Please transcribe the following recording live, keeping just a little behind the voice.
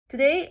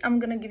Today I'm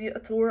gonna give you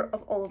a tour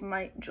of all of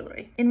my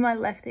jewelry. In my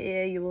left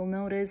ear you will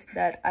notice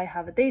that I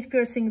have a date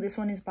piercing. This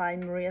one is by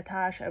Maria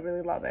Tash. I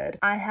really love it.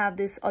 I have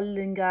this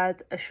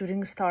Allingat a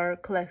shooting star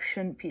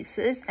collection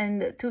pieces,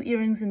 and two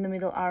earrings in the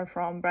middle are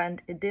from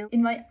brand Idil.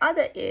 In my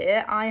other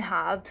ear I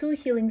have two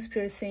helix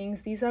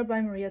piercings. These are by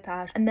Maria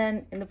Tash, and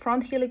then in the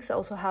front helix I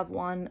also have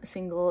one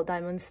single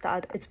diamond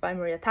stud. It's by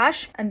Maria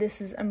Tash, and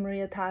this is a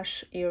Maria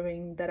Tash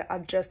earring that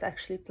I've just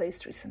actually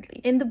placed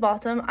recently. In the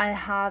bottom I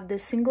have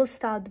this single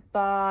stud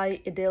by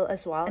Idil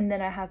as well, and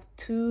then I have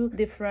two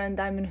different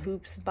diamond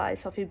hoops by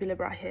Sophie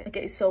Bilebrahe.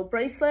 Okay, so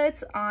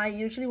bracelets, I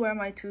usually wear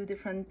my two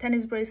different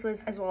tennis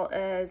bracelets as well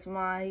as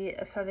my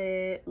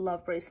Pavé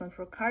Love bracelet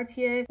for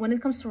Cartier. When it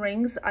comes to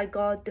rings, I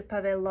got the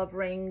Pavé Love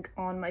ring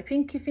on my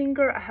pinky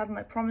finger. I have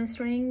my promise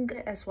ring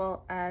as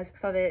well as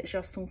Pavé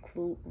Just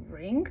Clou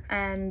ring,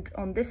 and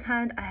on this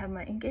hand I have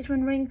my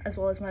engagement ring as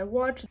well as my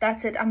watch.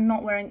 That's it. I'm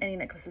not wearing any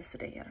necklaces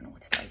today. I don't know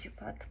what to tell you,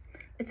 but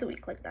it's a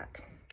week like that.